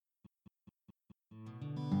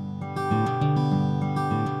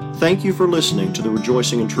Thank you for listening to the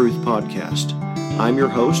Rejoicing in Truth podcast. I'm your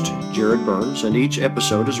host, Jared Burns, and each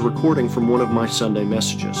episode is a recording from one of my Sunday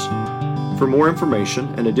messages. For more information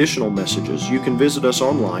and additional messages, you can visit us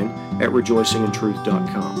online at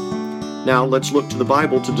rejoicingintruth.com. Now let's look to the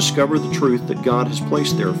Bible to discover the truth that God has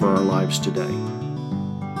placed there for our lives today.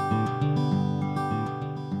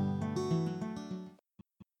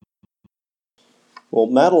 Well,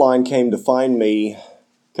 Madeline came to find me a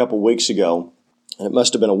couple weeks ago, and it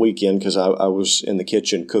must have been a weekend because I was in the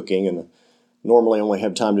kitchen cooking, and normally only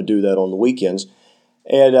have time to do that on the weekends.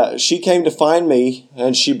 And she came to find me,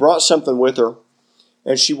 and she brought something with her,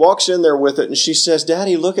 and she walks in there with it, and she says,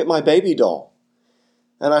 "Daddy, look at my baby doll."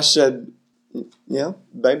 And I said, "Yeah,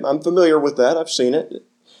 babe, I'm familiar with that. I've seen it.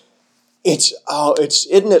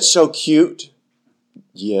 Isn't it so cute?"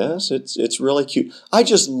 "Yes, it's really cute. I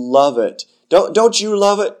just love it. Don't you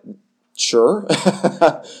love it?" "Sure."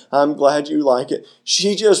 "I'm glad you like it."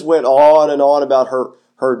 She just went on and on about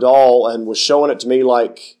her doll and was showing it to me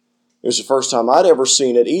like it was the first time I'd ever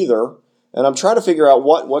seen it either. And I'm trying to figure out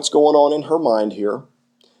what's going on in her mind here.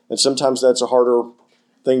 And sometimes that's a harder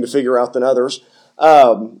thing to figure out than others.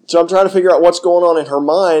 So I'm trying to figure out what's going on in her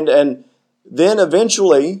mind. And then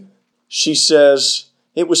eventually she says,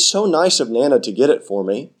 "It was so nice of Nana to get it for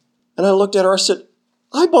me." And I looked at her, I said,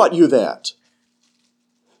 "I bought you that."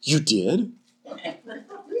 "You did?"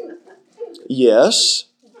 "Yes.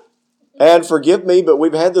 And forgive me, but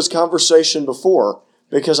we've had this conversation before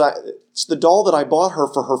because it's the doll that I bought her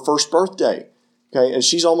for her first birthday. Okay, and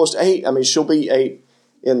she's almost 8. I mean, she'll be 8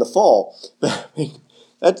 in the fall.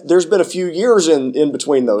 There's been a few years in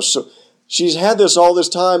between those. So she's had this all this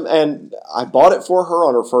time, and I bought it for her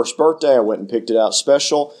on her first birthday. I went and picked it out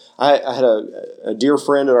special. I had a dear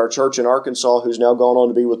friend at our church in Arkansas who's now gone on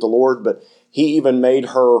to be with the Lord, but he even made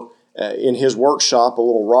her, in his workshop, a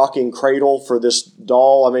little rocking cradle for this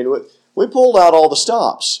doll. I mean, we pulled out all the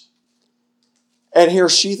stops. And here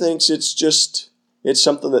she thinks it's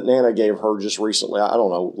something that Nana gave her just recently. I don't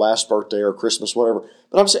know, last birthday or Christmas, whatever.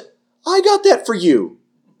 But I'm saying, "I got that for you."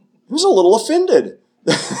 I was a little offended.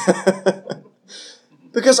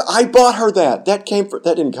 Because I bought her that. That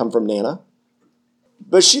didn't come from Nana.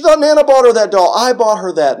 But she thought Nana bought her that doll. I bought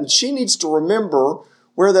her that. And she needs to remember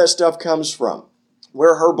where that stuff comes from,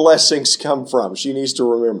 where her blessings come from. She needs to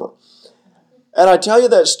remember. And I tell you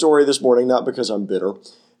that story this morning, not because I'm bitter,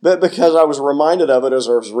 but because I was reminded of it as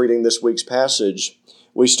I was reading this week's passage.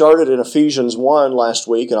 We started in Ephesians 1 last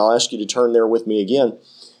week, and I'll ask you to turn there with me again.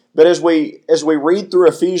 But as we read through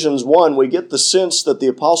Ephesians 1, we get the sense that the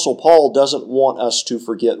Apostle Paul doesn't want us to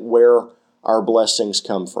forget where our blessings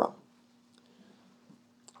come from.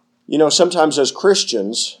 You know, sometimes as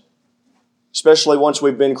Christians, especially once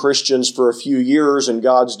we've been Christians for a few years and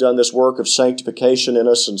God's done this work of sanctification in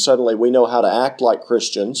us and suddenly we know how to act like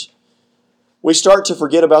Christians, we start to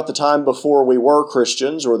forget about the time before we were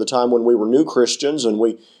Christians or the time when we were new Christians, and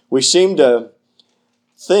we seem to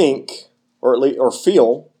think or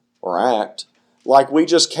feel or act like we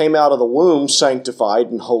just came out of the womb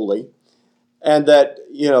sanctified and holy, and that,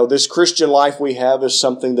 you know, this Christian life we have is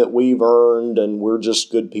something that we've earned and we're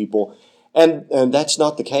just good people. And that's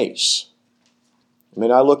not the case. I mean,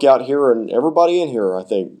 I look out here and everybody in here, I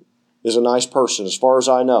think, is a nice person as far as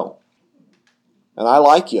I know. And I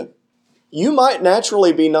like you. You might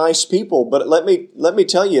naturally be nice people, but let me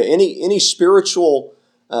tell you, any spiritual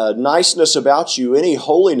niceness about you, any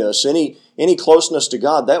holiness, any closeness to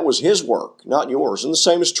God, that was His work, not yours. And the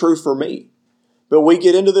same is true for me. But we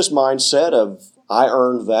get into this mindset of, I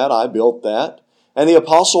earned that, I built that. And the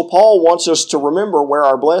Apostle Paul wants us to remember where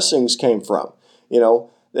our blessings came from. You know,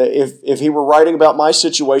 if he were writing about my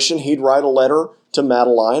situation, he'd write a letter to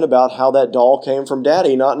Madeline about how that doll came from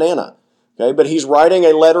Daddy, not Nana. Okay, but he's writing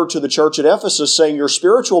a letter to the church at Ephesus saying your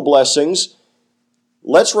spiritual blessings,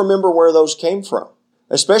 let's remember where those came from.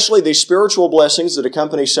 Especially the spiritual blessings that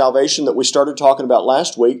accompany salvation that we started talking about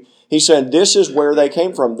last week. He said this is where they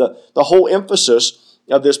came from. The whole emphasis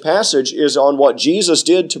of this passage is on what Jesus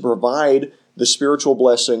did to provide the spiritual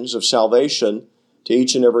blessings of salvation to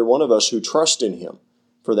each and every one of us who trust in Him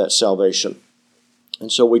for that salvation.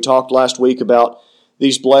 And so we talked last week about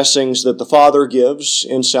these blessings that the Father gives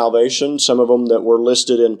in salvation, some of them that were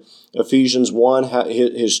listed in Ephesians 1,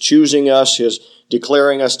 His choosing us, His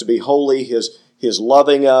declaring us to be holy, His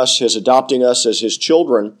loving us, His adopting us as His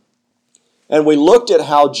children. And we looked at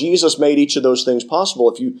how Jesus made each of those things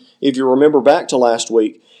possible. If you remember back to last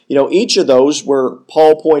week, you know, each of those where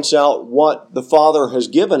Paul points out what the Father has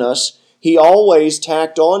given us, he always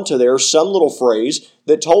tacked on to there some little phrase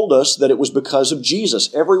that told us that it was because of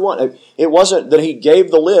Jesus. Everyone. It wasn't that he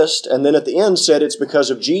gave the list and then at the end said it's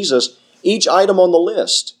because of Jesus. Each item on the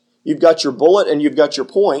list You've got your bullet and you've got your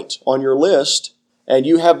point on your list, and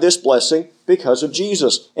you have this blessing because of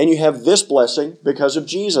Jesus, and you have this blessing because of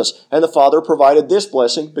Jesus, and the Father provided this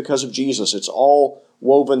blessing because of Jesus. It's all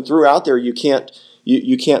woven throughout there. You can't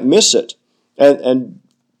miss it. And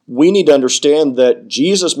we need to understand that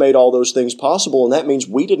Jesus made all those things possible, and that means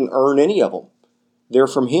we didn't earn any of them. They're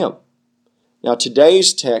from Him. Now,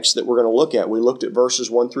 today's text that we're going to look at, we looked at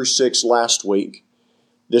verses 1 through 6 last week.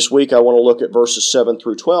 This week I want to look at verses 7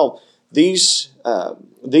 through 12. These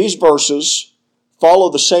verses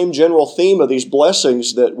follow the same general theme of these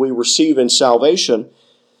blessings that we receive in salvation,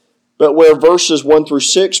 but where verses 1 through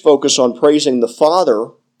 6 focus on praising the Father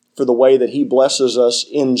for the way that He blesses us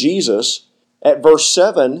in Jesus, at verse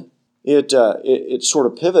 7 it sort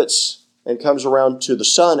of pivots and comes around to the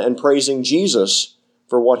Son and praising Jesus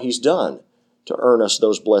for what He's done to earn us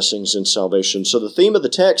those blessings in salvation. So the theme of the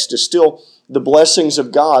text is still the blessings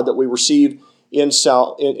of God that we receive in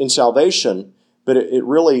salvation, but it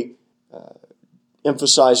really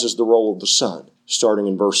emphasizes the role of the Son, starting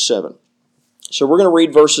in verse 7. So we're going to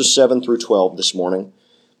read verses 7 through 12 this morning,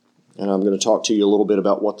 and I'm going to talk to you a little bit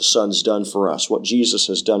about what the Son's done for us, what Jesus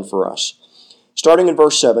has done for us. Starting in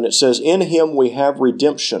verse 7, it says, "In Him we have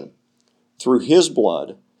redemption, through His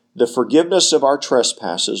blood, the forgiveness of our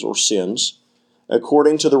trespasses or sins,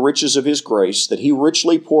 according to the riches of His grace, that He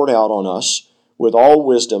richly poured out on us with all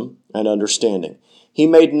wisdom and understanding. He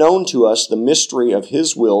made known to us the mystery of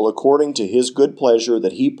His will according to His good pleasure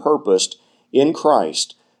that He purposed in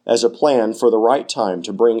Christ as a plan for the right time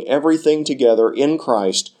to bring everything together in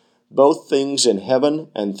Christ, both things in heaven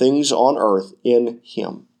and things on earth in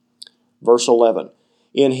Him." Verse 11,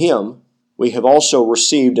 "In Him we have also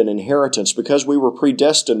received an inheritance because we were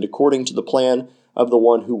predestined according to the plan of the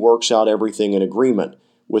one who works out everything in agreement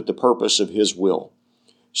with the purpose of His will,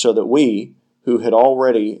 so that we, who had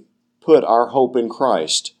already put our hope in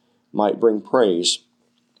Christ, might bring praise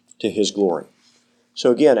to His glory."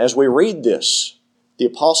 So again, as we read this, the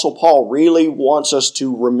Apostle Paul really wants us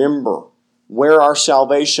to remember where our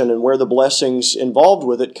salvation and where the blessings involved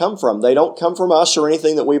with it come from. They don't come from us or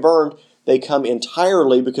anything that we've earned. They come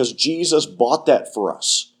entirely because Jesus bought that for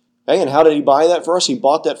us. Okay? And how did He buy that for us? He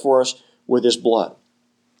bought that for us with His blood.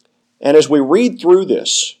 And as we read through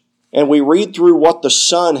this, and we read through what the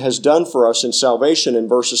Son has done for us in salvation in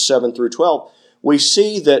verses 7 through 12, we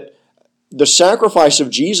see that the sacrifice of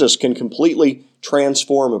Jesus can completely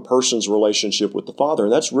transform a person's relationship with the Father.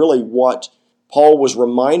 And that's really what Paul was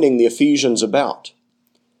reminding the Ephesians about.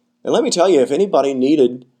 And let me tell you, if anybody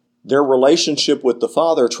needed their relationship with the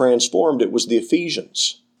Father transformed, it was the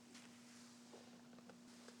Ephesians.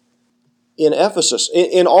 In Ephesus,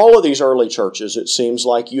 in all of these early churches, it seems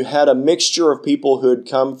like you had a mixture of people who had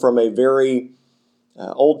come from a very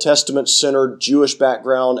Old Testament-centered Jewish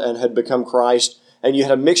background and had become Christ, and you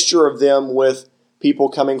had a mixture of them with people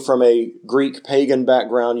coming from a Greek pagan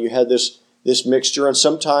background. You had this mixture, and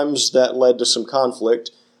sometimes that led to some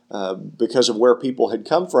conflict because of where people had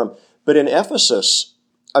come from. But in Ephesus,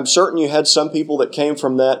 I'm certain you had some people that came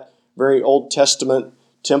from that very Old Testament,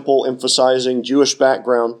 temple-emphasizing Jewish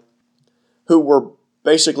background who were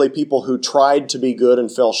basically people who tried to be good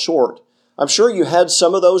and fell short. I'm sure you had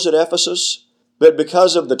some of those at Ephesus, but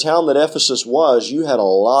because of the town that Ephesus was, you had a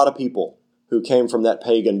lot of people who came from that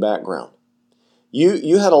pagan background.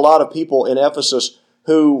 You had a lot of people in Ephesus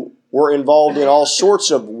who were involved in all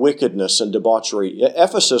sorts of wickedness and debauchery.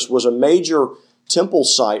 Ephesus was a major temple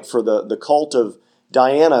site for the cult of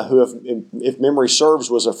Diana, who, if memory serves,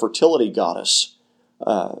 was a fertility goddess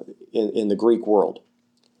in the Greek world.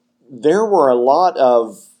 There were a lot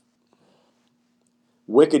of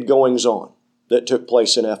wicked goings-on that took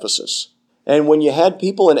place in Ephesus. And when you had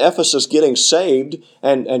people in Ephesus getting saved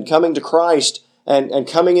and coming to Christ and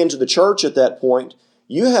coming into the church at that point,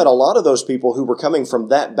 you had a lot of those people who were coming from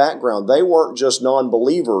that background. They weren't just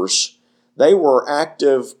non-believers. They were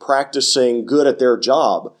active, practicing, good at their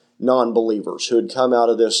job non-believers who had come out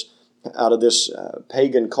of this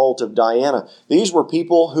pagan cult of Diana. These were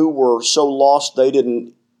people who were so lost they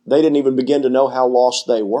didn't even begin to know how lost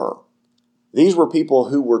they were. These were people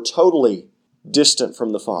who were totally distant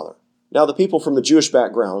from the Father. Now, the people from the Jewish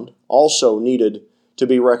background also needed to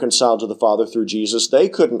be reconciled to the Father through Jesus. They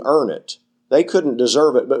couldn't earn it. They couldn't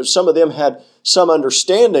deserve it, but some of them had some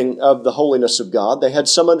understanding of the holiness of God. They had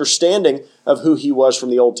some understanding of who He was from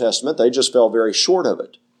the Old Testament. They just fell very short of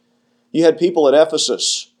it. You had people at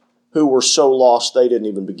Ephesus who were so lost they didn't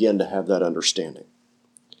even begin to have that understanding.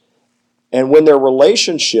 And when their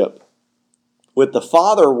relationship with the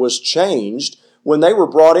Father was changed, when they were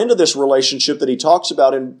brought into this relationship that he talks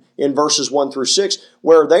about in verses 1 through 6,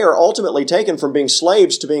 where they are ultimately taken from being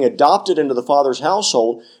slaves to being adopted into the Father's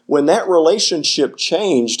household, when that relationship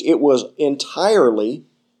changed, it was entirely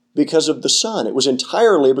because of the Son. It was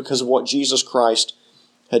entirely because of what Jesus Christ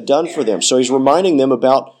had done for them. So he's reminding them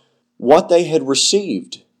about what they had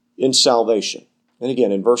received in salvation. And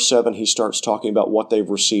again, in verse 7, he starts talking about what they've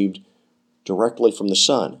received directly from the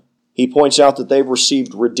Son. He points out that they've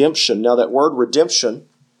received redemption. Now, that word redemption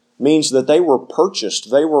means that they were purchased.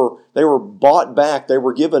 They were bought back. They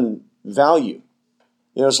were given value.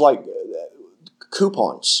 It's like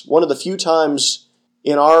coupons. One of the few times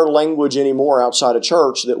in our language anymore outside of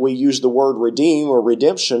church that we use the word redeem or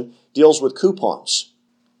redemption deals with coupons.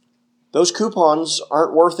 Those coupons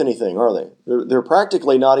aren't worth anything, are they? They're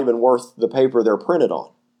practically not even worth the paper they're printed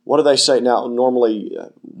on. What do they say now? Normally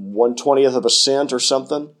 1/20th of a cent or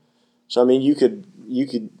something. So, you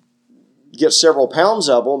could get several pounds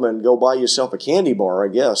of them and go buy yourself a candy bar, I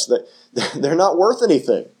guess. They're not worth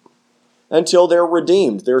anything until they're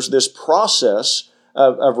redeemed. There's this process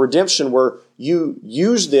of redemption where you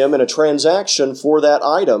use them in a transaction for that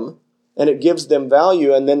item, and it gives them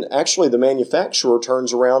value, and then actually the manufacturer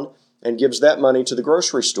turns around and gives that money to the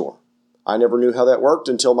grocery store. I never knew how that worked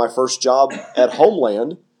until my first job at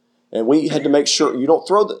Homeland, and we had to make sure you don't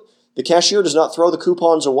throw the cashier does not throw the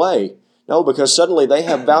coupons away. No, because suddenly they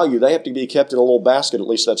have value. They have to be kept in a little basket. At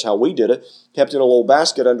least that's how we did it. Kept in a little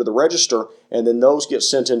basket under the register, and then those get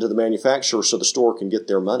sent into the manufacturer so the store can get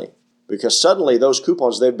their money. Because suddenly those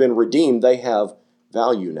coupons, they've been redeemed. They have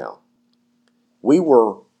value now. We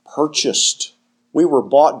were purchased. We were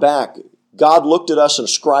bought back. God looked at us and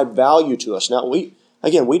ascribed value to us. Now, we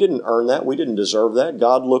didn't earn that. We didn't deserve that.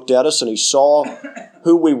 God looked at us and He saw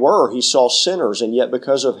who we were. He saw sinners, and yet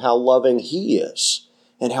because of how loving He is,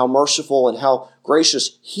 and how merciful and how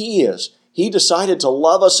gracious He is, He decided to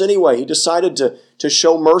love us anyway. He decided to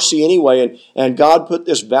show mercy anyway, and God put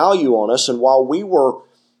this value on us. And while we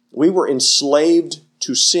were enslaved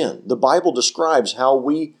to sin, the Bible describes how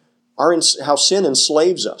how sin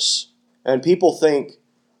enslaves us. And people think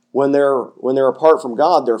when they're apart from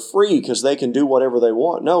God, they're free because they can do whatever they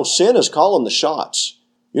want. No, sin is calling the shots.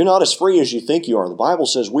 You're not as free as you think you are. The Bible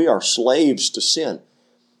says we are slaves to sin,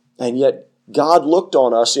 and yet God looked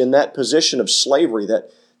on us in that position of slavery,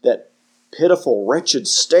 that pitiful, wretched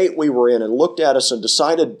state we were in, and looked at us and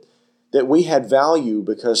decided that we had value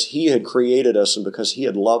because He had created us and because He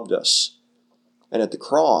had loved us. And at the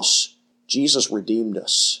cross, Jesus redeemed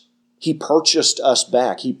us. He purchased us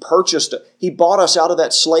back. He bought us out of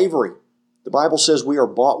that slavery. The Bible says we are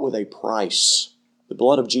bought with a price. The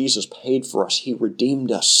blood of Jesus paid for us. He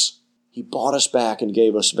redeemed us. He bought us back and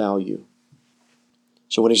gave us value.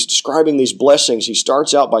 So when he's describing these blessings, he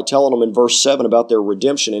starts out by telling them in verse 7 about their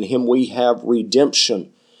redemption. In Him we have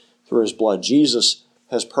redemption through His blood. Jesus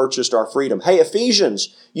has purchased our freedom. Hey,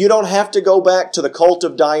 Ephesians, you don't have to go back to the cult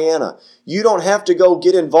of Diana. You don't have to go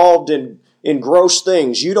get involved in gross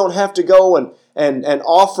things. You don't have to go and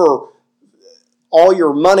offer all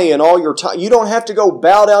your money and all your time. You don't have to go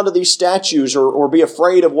bow down to these statues or be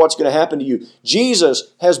afraid of what's going to happen to you.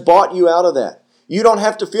 Jesus has bought you out of that. You don't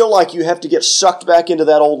have to feel like you have to get sucked back into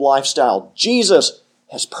that old lifestyle. Jesus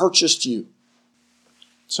has purchased you.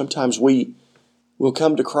 Sometimes we will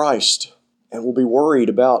come to Christ and we'll be worried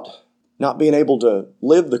about not being able to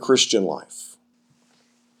live the Christian life.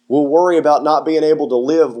 We'll worry about not being able to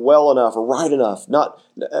live well enough or right enough,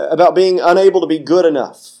 about being unable to be good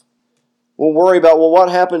enough. We'll worry about,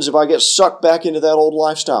 what happens if I get sucked back into that old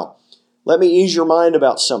lifestyle? Let me ease your mind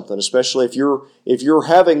about something, especially if you're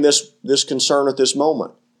having this concern at this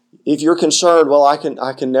moment. If you're concerned, I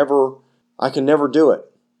can never do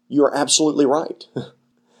it. You are absolutely right.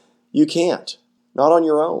 You can't. Not on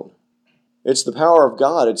your own. It's the power of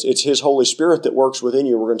God. It's His Holy Spirit that works within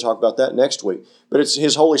you. We're going to talk about that next week. But it's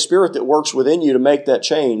His Holy Spirit that works within you to make that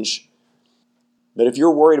change. But if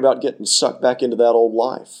you're worried about getting sucked back into that old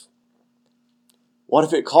life, what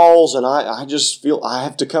if it calls and I just feel I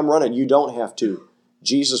have to come running? You don't have to.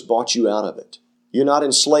 Jesus bought you out of it. You're not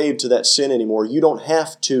enslaved to that sin anymore. You don't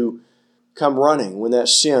have to come running when that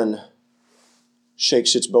sin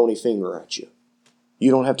shakes its bony finger at you.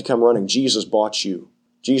 You don't have to come running. Jesus bought you.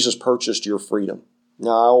 Jesus purchased your freedom.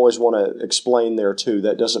 Now, I always want to explain there too,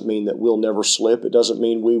 that doesn't mean that we'll never slip. It doesn't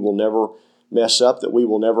mean we will never mess up, that we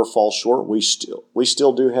will never fall short. We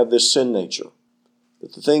still do have this sin nature.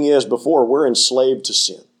 But the thing is, we're enslaved to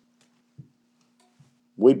sin.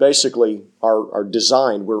 We basically are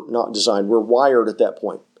designed, we're wired at that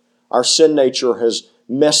point. Our sin nature has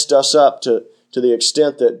messed us up to the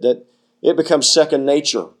extent that it becomes second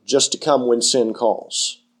nature just to come when sin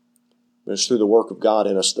calls. It's through the work of God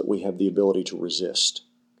in us that we have the ability to resist.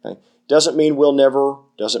 Okay? Doesn't mean we'll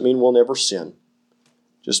never sin.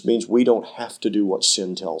 Just means we don't have to do what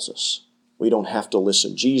sin tells us. We don't have to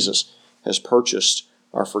listen. Jesus has purchased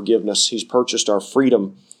our forgiveness. He's purchased our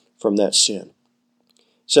freedom from that sin. It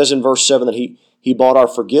says in verse 7 that He bought our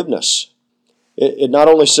forgiveness. It not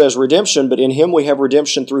only says redemption, but in Him we have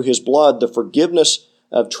redemption through His blood, the forgiveness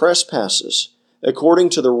of trespasses, according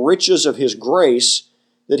to the riches of His grace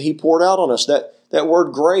that He poured out on us. That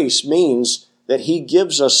word grace means that He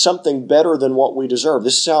gives us something better than what we deserve.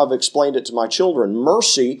 This is how I've explained it to my children.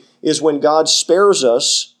 Mercy is when God spares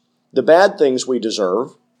us the bad things we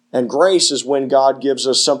deserve, and grace is when God gives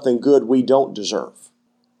us something good we don't deserve.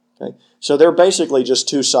 Okay? So they're basically just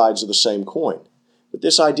two sides of the same coin. But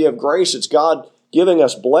this idea of grace, it's God giving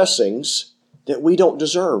us blessings that we don't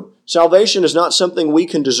deserve. Salvation is not something we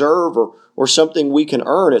can deserve or something we can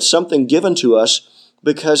earn. It's something given to us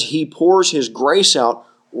because He pours His grace out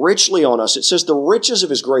richly on us. It says the riches of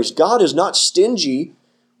His grace. God is not stingy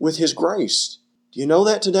with His grace. Do you know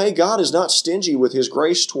that today? God is not stingy with His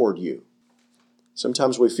grace toward you.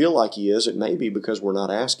 Sometimes we feel like He is. It may be because we're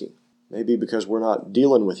not asking. Maybe because we're not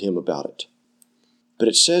dealing with Him about it. But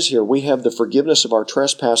it says here, we have the forgiveness of our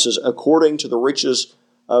trespasses according to the riches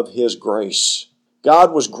of His grace.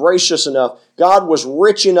 God was gracious enough, God was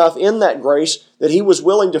rich enough in that grace that He was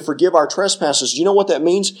willing to forgive our trespasses. Do you know what that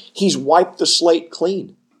means? He's wiped the slate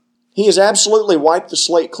clean. He has absolutely wiped the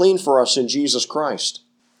slate clean for us in Jesus Christ.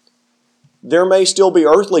 There may still be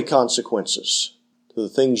earthly consequences to the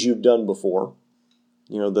things you've done before.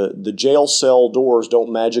 You know, the jail cell doors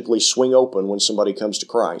don't magically swing open when somebody comes to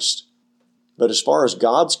Christ. But as far as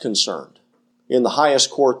God's concerned, in the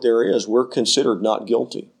highest court there is, we're considered not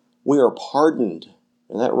guilty. We are pardoned,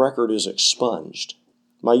 and that record is expunged.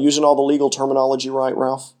 Am I using all the legal terminology right,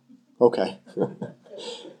 Ralph? Okay.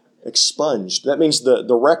 Expunged. That means the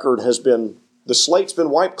record the slate's been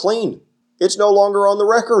wiped clean. It's no longer on the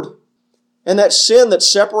record. And that sin that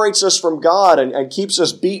separates us from God and keeps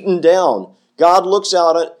us beaten down, God looks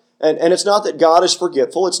at it, and it's not that God is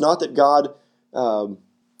forgetful. It's not that God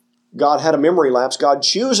had a memory lapse. God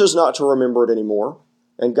chooses not to remember it anymore.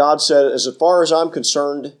 And God said, as far as I'm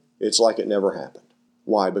concerned, it's like it never happened.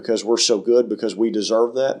 Why? Because we're so good? Because we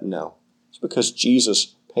deserve that? No. It's because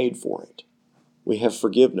Jesus paid for it. We have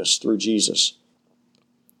forgiveness through Jesus.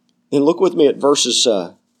 And look with me at verses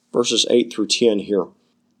 8 through 10 here.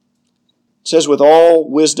 It says, with all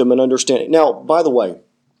wisdom and understanding. Now, by the way,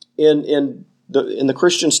 in the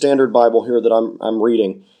Christian Standard Bible here that I'm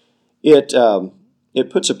reading, it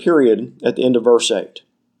puts a period at the end of verse 8.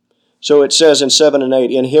 So it says in 7 and 8,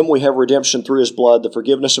 in Him we have redemption through His blood, the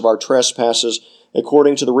forgiveness of our trespasses,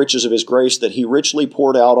 according to the riches of His grace that He richly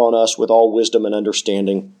poured out on us with all wisdom and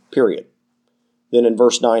understanding, period. Then in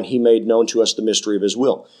verse 9, He made known to us the mystery of His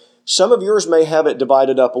will. Some of yours may have it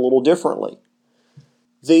divided up a little differently.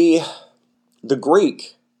 The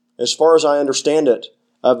Greek, as far as I understand it,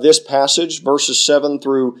 of this passage, verses 7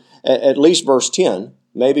 through at least verse 10,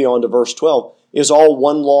 maybe on to verse 12, is all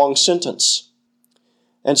one long sentence.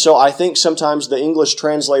 And so I think sometimes the English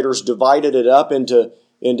translators divided it up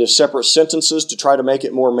into separate sentences to try to make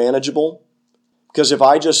it more manageable. Because if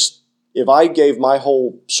I gave my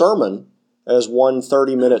whole sermon as one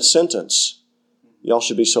 30-minute sentence, y'all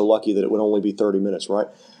should be so lucky that it would only be 30 minutes, right?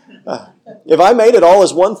 If I made it all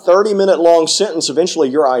as one 30-minute long sentence, eventually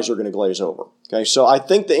your eyes are going to glaze over. Okay, so I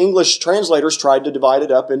think the English translators tried to divide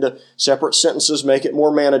it up into separate sentences, make it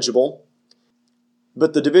more manageable.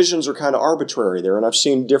 But the divisions are kind of arbitrary there, and I've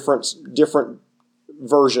seen different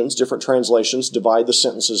versions, different translations divide the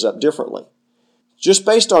sentences up differently. Just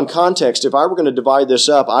based on context, if I were going to divide this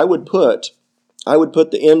up, I would put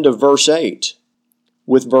the end of verse 8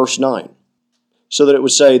 with verse 9, so that it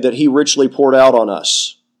would say that He richly poured out on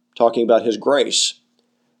us, talking about His grace.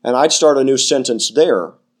 And I'd start a new sentence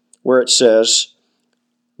there, where it says,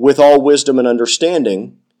 with all wisdom and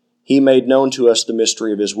understanding, He made known to us the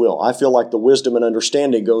mystery of His will. I feel like the wisdom and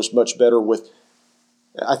understanding goes much better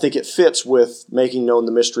I think it fits with making known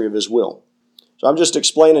the mystery of His will. So I'm just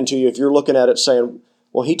explaining to you, if you're looking at it saying,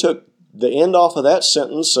 well, he took the end off of that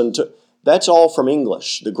sentence, and that's all from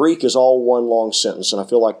English. The Greek is all one long sentence, and I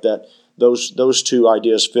feel like that those two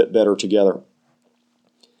ideas fit better together.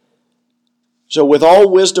 So with all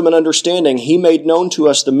wisdom and understanding, He made known to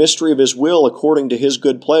us the mystery of His will according to His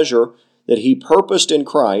good pleasure that He purposed in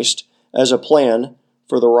Christ as a plan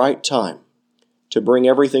for the right time to bring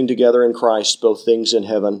everything together in Christ, both things in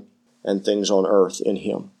heaven and things on earth in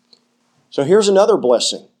Him. So here's another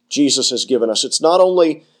blessing Jesus has given us. It's not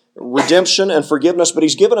only redemption and forgiveness, but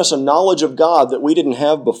He's given us a knowledge of God that we didn't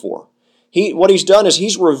have before. What he's done is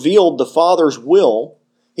he's revealed the Father's will.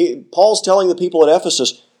 Paul's telling the people at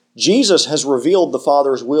Ephesus, Jesus has revealed the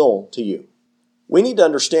Father's will to you. We need to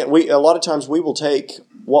understand, a lot of times we will take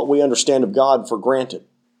what we understand of God for granted.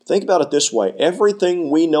 Think about it this way. Everything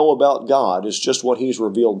we know about God is just what he's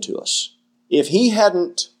revealed to us. If he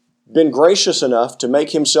hadn't been gracious enough to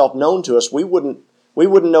make himself known to us, we wouldn't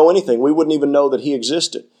know anything. We wouldn't even know that he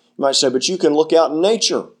existed. You might say, but you can look out in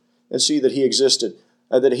nature and see that he existed,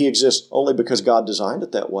 that he exists only because God designed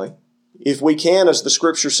it that way. If we can, as the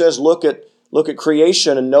Scripture says, look at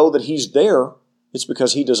creation and know that he's there, it's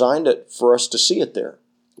because he designed it for us to see it there.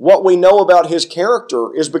 What we know about his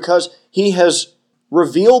character is because he has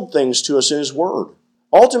revealed things to us in his Word.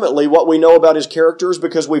 Ultimately, what we know about his character is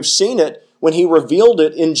because we've seen it when he revealed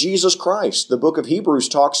it in Jesus Christ. The book of Hebrews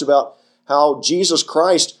talks about how Jesus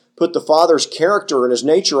Christ put the Father's character and his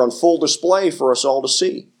nature on full display for us all to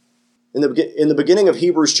see. In the beginning of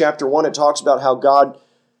Hebrews chapter 1, it talks about how God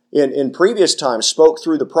in previous times spoke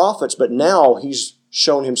through the prophets, but now he's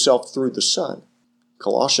shown himself through the Son.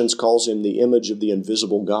 Colossians calls him the image of the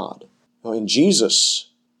invisible God. Now, in Jesus,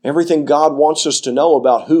 everything God wants us to know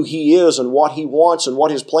about who he is and what he wants and what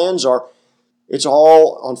his plans are, it's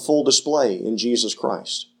all on full display in Jesus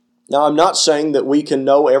Christ. Now, I'm not saying that we can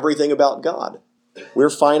know everything about God. We're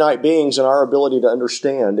finite beings and our ability to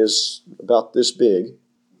understand is about this big.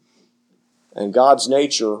 And God's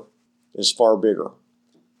nature is far bigger.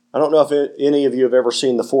 I don't know if any of you have ever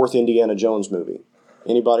seen the fourth Indiana Jones movie.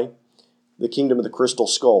 Anybody? The Kingdom of the Crystal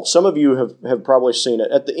Skull. Some of you have probably seen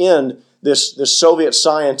it. At the end, this Soviet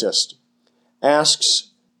scientist asks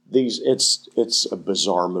these. It's a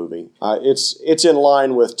bizarre movie. It's in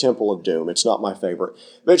line with Temple of Doom. It's not my favorite.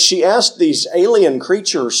 But she asked these alien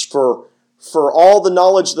creatures for all the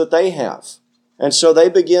knowledge that they have. And so they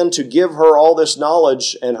begin to give her all this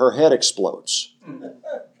knowledge and her head explodes.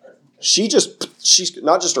 She's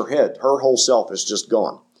not just her head, her whole self is just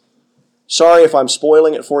gone. Sorry if I'm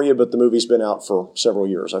spoiling it for you, but the movie's been out for several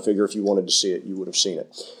years. I figure if you wanted to see it, you would have seen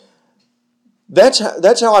it. That's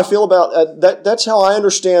how I feel about that's how I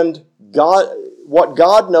understand God, what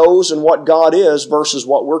God knows and what God is versus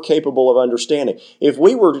what we're capable of understanding. If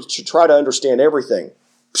we were to try to understand everything,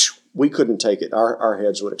 we couldn't take it. Our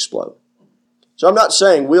heads would explode. So I'm not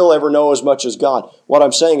saying we'll ever know as much as God. What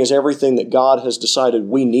I'm saying is everything that God has decided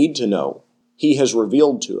we need to know, he has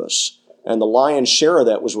revealed to us. And the lion's share of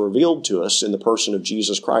that was revealed to us in the person of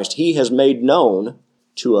Jesus Christ. He has made known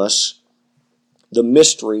to us the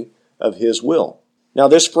mystery of his will. Now,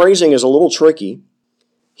 this phrasing is a little tricky.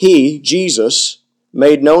 He, Jesus,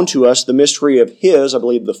 made known to us the mystery of his, I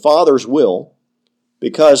believe, the Father's will,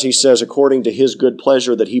 because he says, according to his good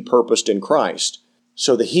pleasure that he purposed in Christ.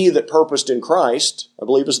 So the he that purposed in Christ, I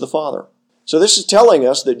believe, is the Father. So this is telling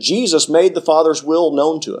us that Jesus made the Father's will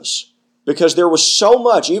known to us. Because there was so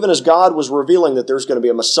much, even as God was revealing that there's going to be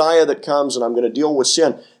a Messiah that comes and I'm going to deal with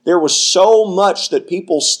sin, there was so much that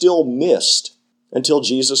people still missed until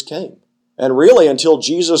Jesus came. And really, until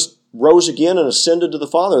Jesus rose again and ascended to the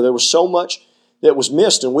Father, there was so much that was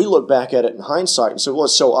missed. And we look back at it in hindsight and say, well,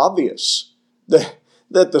 it's so obvious that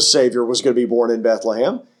the Savior was going to be born in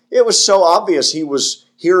Bethlehem. It was so obvious he was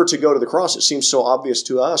here to go to the cross. It seems so obvious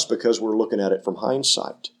to us because we're looking at it from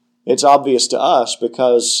hindsight. It's obvious to us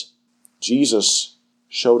because Jesus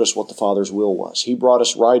showed us what the Father's will was. He brought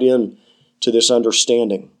us right in to this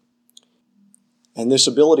understanding. And this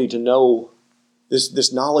ability to know,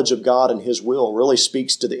 this knowledge of God and his will really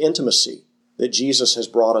speaks to the intimacy that Jesus has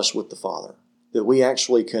brought us with the Father. That we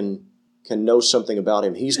actually can know something about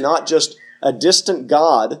him. He's not just a distant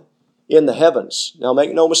God in the heavens. Now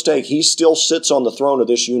make no mistake, he still sits on the throne of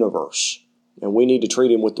this universe. And we need to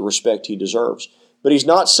treat him with the respect he deserves. But he's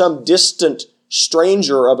not some distant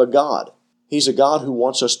stranger of a God. He's a God who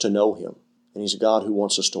wants us to know him. And he's a God who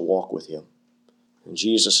wants us to walk with him. And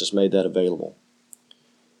Jesus has made that available.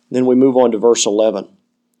 Then we move on to verse 11.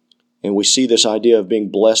 And we see this idea of being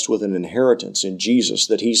blessed with an inheritance in Jesus,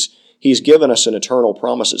 that he's given us an eternal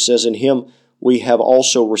promise. It says, in him we have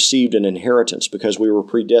also received an inheritance because we were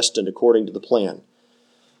predestined according to the plan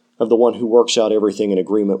of the one who works out everything in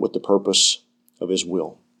agreement with the purpose of his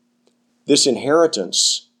will. This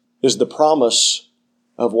inheritance is the promise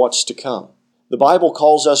of what's to come. The Bible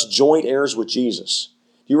calls us joint heirs with Jesus.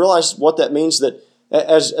 Do you realize what that means? That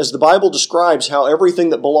as the Bible describes how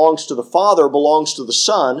everything that belongs to the Father belongs to the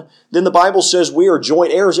Son, then the Bible says we are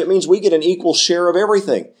joint heirs. It means we get an equal share of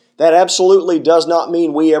everything. That absolutely does not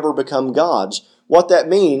mean we ever become gods. What that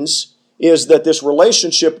means is that this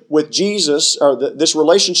relationship with Jesus, or this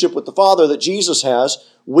relationship with the Father that Jesus has,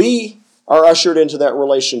 we are ushered into that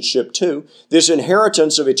relationship too. This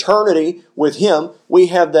inheritance of eternity with Him, we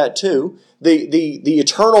have that too. The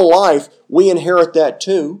eternal life, we inherit that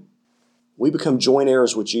too. We become joint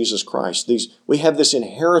heirs with Jesus Christ. We have this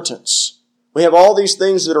inheritance. We have all these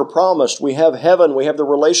things that are promised. We have heaven. We have the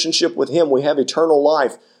relationship with Him. We have eternal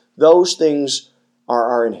life. Those things are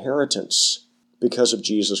our inheritance because of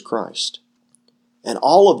Jesus Christ. And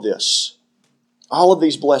all of this, all of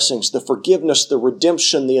these blessings, the forgiveness, the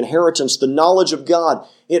redemption, the inheritance, the knowledge of God,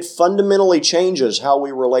 it fundamentally changes how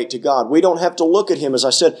we relate to God. We don't have to look at Him, as I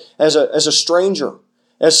said, as a stranger,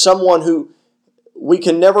 as someone who we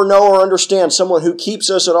can never know or understand, someone who keeps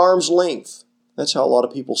us at arm's length. That's how a lot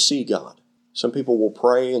of people see God. Some people will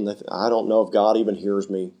pray and I don't know if God even hears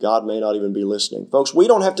me. God may not even be listening. Folks, we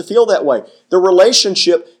don't have to feel that way. The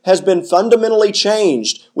relationship has been fundamentally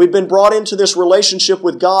changed. We've been brought into this relationship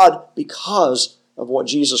with God because of what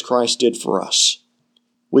Jesus Christ did for us.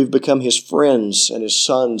 We've become His friends and His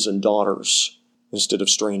sons and daughters instead of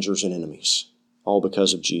strangers and enemies, all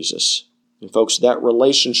because of Jesus. And folks, that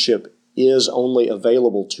relationship is only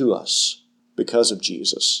available to us because of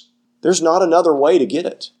Jesus. There's not another way to get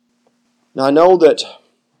it. Now, I know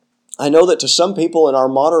that to some people in our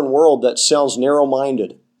modern world that sounds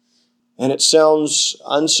narrow-minded, and it sounds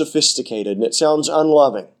unsophisticated, and it sounds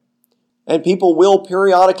unloving. And people will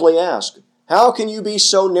periodically ask, how can you be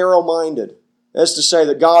so narrow-minded as to say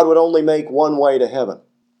that God would only make one way to heaven?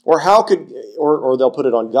 Or or they'll put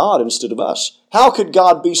it on God instead of us. How could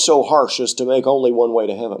God be so harsh as to make only one way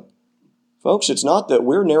to heaven? Folks, it's not that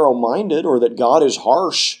we're narrow-minded or that God is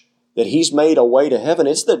harsh, that He's made a way to heaven.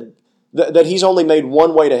 It's that He's only made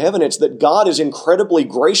one way to heaven. It's that God is incredibly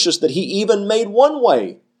gracious that He even made one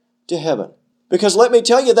way to heaven. Because let me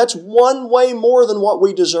tell you, that's one way more than what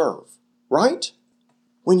we deserve, right?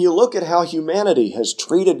 When you look at how humanity has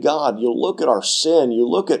treated God, you look at our sin, you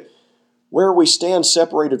look at where we stand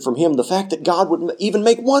separated from Him, the fact that God would even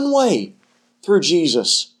make one way through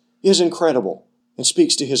Jesus is incredible and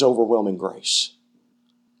speaks to His overwhelming grace.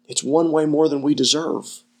 It's one way more than we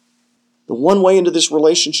deserve. The one way into this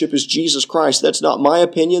relationship is Jesus Christ. That's not my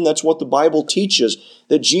opinion. That's what the Bible teaches,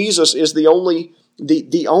 that Jesus is the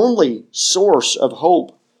only source of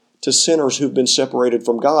hope to sinners who've been separated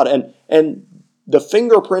from God. And the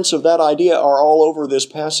fingerprints of that idea are all over this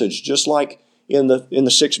passage, just like in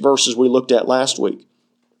the 6 verses we looked at last week.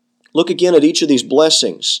 Look again at each of these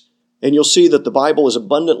blessings, and you'll see that the Bible is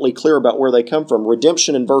abundantly clear about where they come from.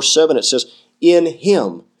 Redemption in verse 7, it says, in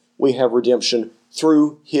Him we have redemption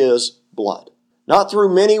through His blood. Not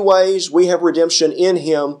through many ways, we have redemption in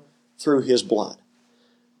Him through His blood.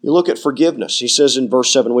 You look at forgiveness. He says in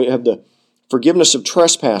verse 7, we have the forgiveness of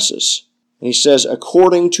trespasses. And he says,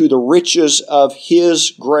 according to the riches of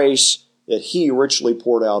His grace that He richly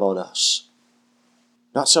poured out on us.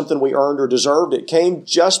 Not something we earned or deserved. It came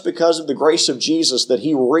just because of the grace of Jesus that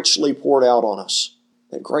He richly poured out on us.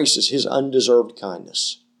 That grace is His undeserved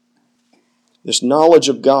kindness. This knowledge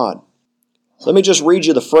of God. Let me just read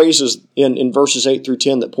you the phrases in verses 8 through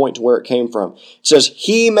 10 that point to where it came from. It says,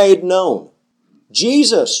 He made known.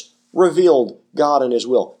 Jesus revealed God and His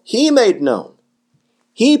will. He made known.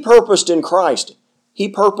 He purposed in Christ. He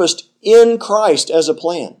purposed in Christ as a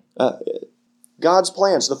plan. God's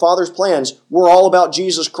plans, the Father's plans, were all about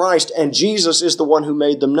Jesus Christ, and Jesus is the one who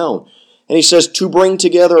made them known. And He says to bring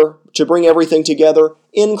everything together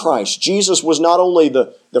in Christ. Jesus was not only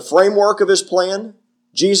the framework of His plan,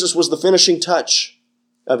 Jesus was the finishing touch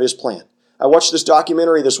of His plan. I watched this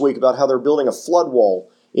documentary this week about how they're building a flood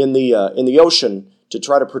wall in the ocean to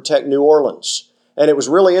try to protect New Orleans. And it was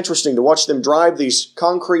really interesting to watch them drive these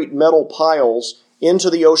concrete metal piles into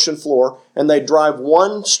the ocean floor, and they drive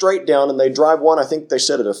one straight down, and they drive one, I think they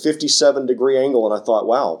said at a 57-degree angle, and I thought,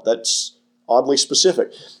 wow, that's oddly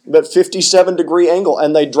specific. But 57-degree angle,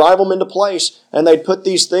 and they drive them into place, and they put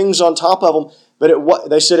these things on top of them, but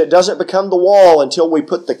they said it doesn't become the wall until we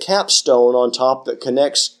put the capstone on top that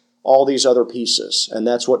connects all these other pieces, and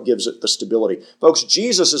that's what gives it the stability. Folks,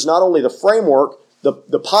 Jesus is not only the framework,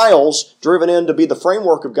 the piles driven in to be the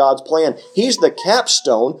framework of God's plan. He's the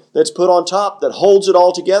capstone that's put on top that holds it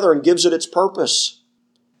all together and gives it its purpose.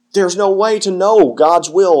 There's no way to know God's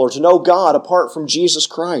will or to know God apart from Jesus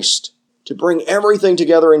Christ. To bring everything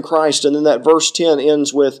together in Christ. And then that verse 10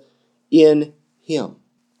 ends with, in Him.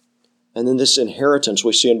 And then this inheritance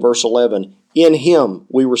we see in verse 11. In Him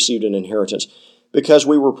we received an inheritance because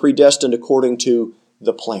we were predestined according to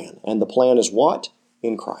the plan. And the plan is what?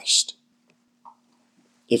 In Christ.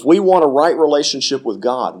 If we want a right relationship with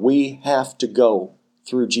God, we have to go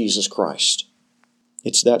through Jesus Christ.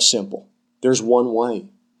 It's that simple. There's one way.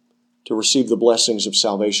 to receive the blessings of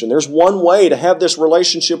salvation. There's one way to have this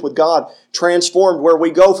relationship with God transformed where we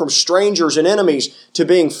go from strangers and enemies to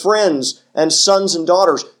being friends and sons and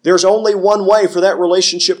daughters. There's only one way for that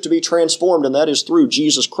relationship to be transformed, and that is through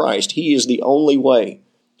Jesus Christ. He is the only way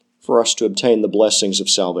for us to obtain the blessings of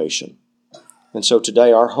salvation. And so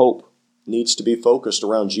today our hope needs to be focused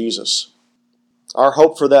around Jesus. Our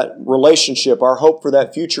hope for that relationship, our hope for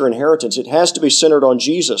that future inheritance, it has to be centered on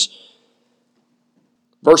Jesus.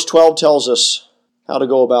 Verse 12 tells us how to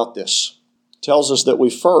go about this. It tells us that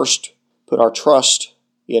we first put our trust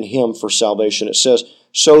in Him for salvation. It says,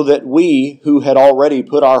 so that we who had already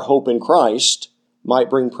put our hope in Christ might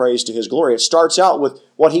bring praise to His glory. It starts out with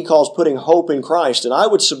what he calls putting hope in Christ. And I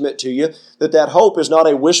would submit to you that that hope is not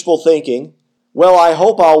a wishful thinking. Well, I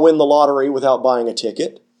hope I'll win the lottery without buying a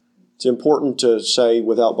ticket. It's important to say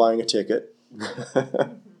without buying a ticket.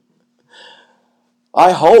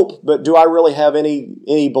 I hope, but do I really have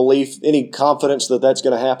any belief, any confidence that that's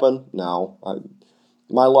going to happen? No,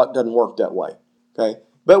 my luck doesn't work that way. Okay,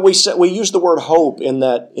 but we use the word hope in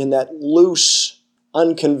that loose,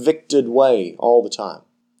 unconvicted way all the time.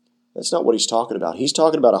 That's not what he's talking about. He's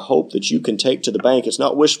talking about a hope that you can take to the bank. It's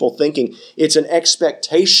not wishful thinking. It's an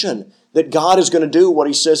expectation that God is going to do what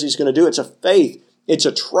He says He's going to do. It's a faith. It's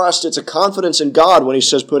a trust. It's a confidence in God when He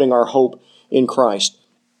says putting our hope in Christ.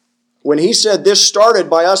 When He said this started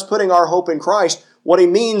by us putting our hope in Christ, what He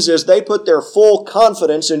means is they put their full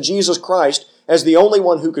confidence in Jesus Christ as the only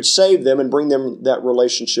one who could save them and bring them that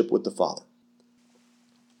relationship with the Father.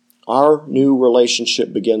 Our new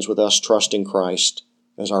relationship begins with us trusting Christ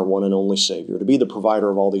as our one and only Savior, to be the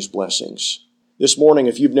provider of all these blessings. This morning,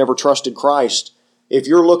 if you've never trusted Christ, if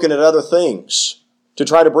you're looking at other things to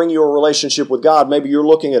try to bring you a relationship with God, maybe you're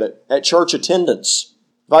looking at it, at church attendance.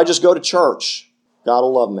 If I just go to church, God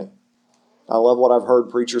will love me. I love what I've heard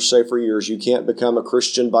preachers say for years. You can't become a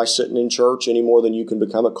Christian by sitting in church any more than you can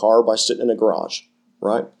become a car by sitting in a garage,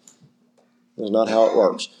 right? That's not how it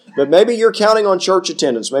works. But maybe you're counting on church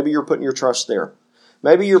attendance. Maybe you're putting your trust there.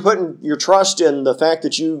 Maybe you're putting your trust in the fact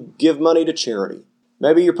that you give money to charity.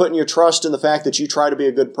 Maybe you're putting your trust in the fact that you try to be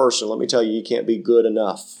a good person. Let me tell you, you can't be good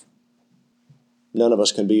enough. None of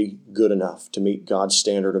us can be good enough to meet God's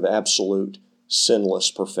standard of absolute, sinless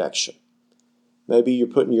perfection. Maybe you're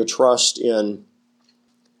putting your trust in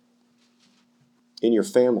your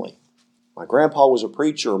family. My grandpa was a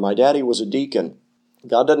preacher. My daddy was a deacon.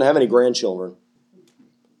 God doesn't have any grandchildren.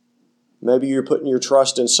 Maybe you're putting your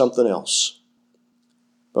trust in something else.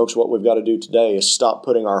 Folks, what we've got to do today is stop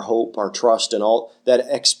putting our hope, our trust, and all that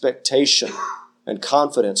expectation and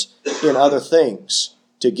confidence in other things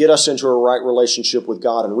to get us into a right relationship with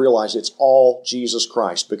God and realize it's all Jesus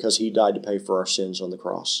Christ because He died to pay for our sins on the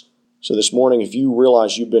cross. So this morning, if you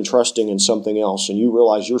realize you've been trusting in something else and you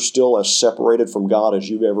realize you're still as separated from God as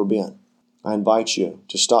you've ever been, I invite you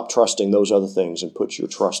to stop trusting those other things and put your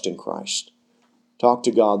trust in Christ. Talk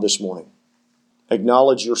to God this morning.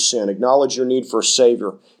 Acknowledge your sin. Acknowledge your need for a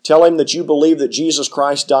Savior. Tell Him that you believe that Jesus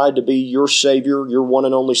Christ died to be your Savior, your one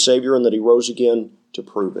and only Savior, and that He rose again to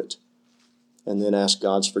prove it. And then ask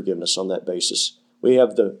God's forgiveness on that basis. We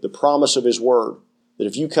have the promise of His Word that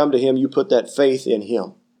if you come to Him, you put that faith in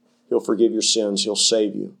Him. He'll forgive your sins. He'll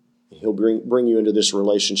save you. He'll bring you into this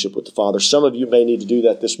relationship with the Father. Some of you may need to do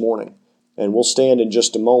that this morning. And we'll stand in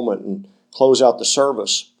just a moment and close out the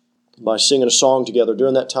service by singing a song together.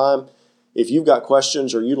 During that time, if you've got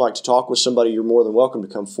questions or you'd like to talk with somebody, you're more than welcome to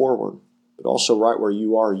come forward. But also right where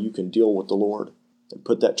you are, you can deal with the Lord and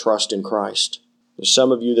put that trust in Christ.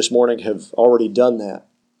 Some of you this morning have already done that.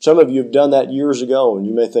 Some of you have done that years ago, and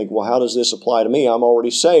you may think, well, how does this apply to me? I'm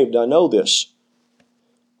already saved. I know this.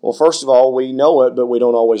 Well, first of all, we know it, but we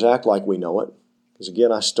don't always act like we know it. Because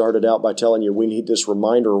again, I started out by telling you we need this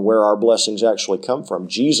reminder of where our blessings actually come from.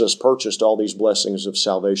 Jesus purchased all these blessings of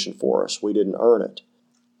salvation for us. We didn't earn it.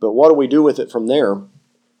 But what do we do with it from there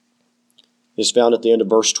is found at the end of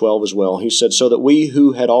verse 12 as well. He said, so that we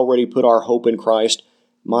who had already put our hope in Christ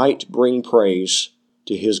might bring praise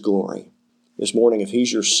to His glory. This morning, if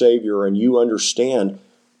He's your Savior and you understand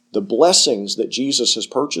the blessings that Jesus has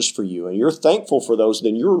purchased for you and you're thankful for those,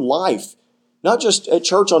 then your life, not just at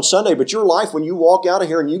church on Sunday, but your life when you walk out of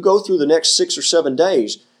here and you go through the next 6 or 7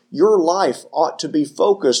 days, your life ought to be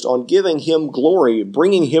focused on giving Him glory,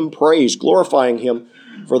 bringing Him praise, glorifying Him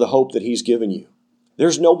for the hope that He's given you.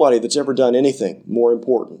 There's nobody that's ever done anything more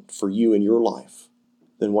important for you in your life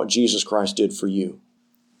than what Jesus Christ did for you.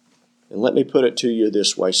 And let me put it to you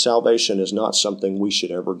this way. Salvation is not something we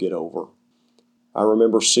should ever get over. I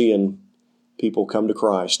remember seeing people come to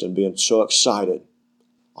Christ and being so excited,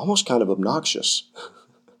 almost kind of obnoxious,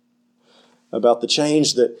 about the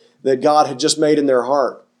change that God had just made in their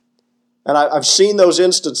heart. And I've seen those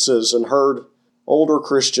instances and heard older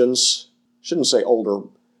Christians, shouldn't say older,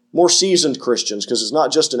 more seasoned Christians, because it's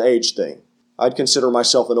not just an age thing. I'd consider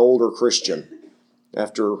myself an older Christian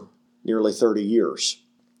after nearly 30 years.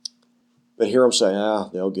 But hear them say,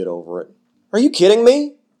 they'll get over it. Are you kidding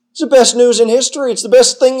me? It's the best news in history. It's the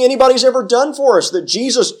best thing anybody's ever done for us, that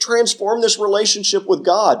Jesus transformed this relationship with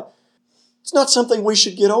God. It's not something we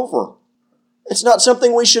should get over. It's not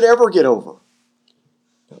something we should ever get over.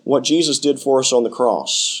 What Jesus did for us on the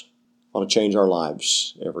cross ought to change our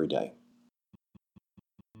lives every day.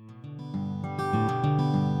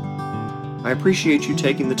 I appreciate you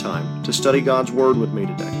taking the time to study God's Word with me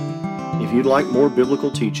today. If you'd like more biblical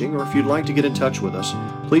teaching, or if you'd like to get in touch with us,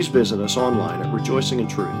 please visit us online at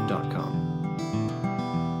rejoicingintruth.com.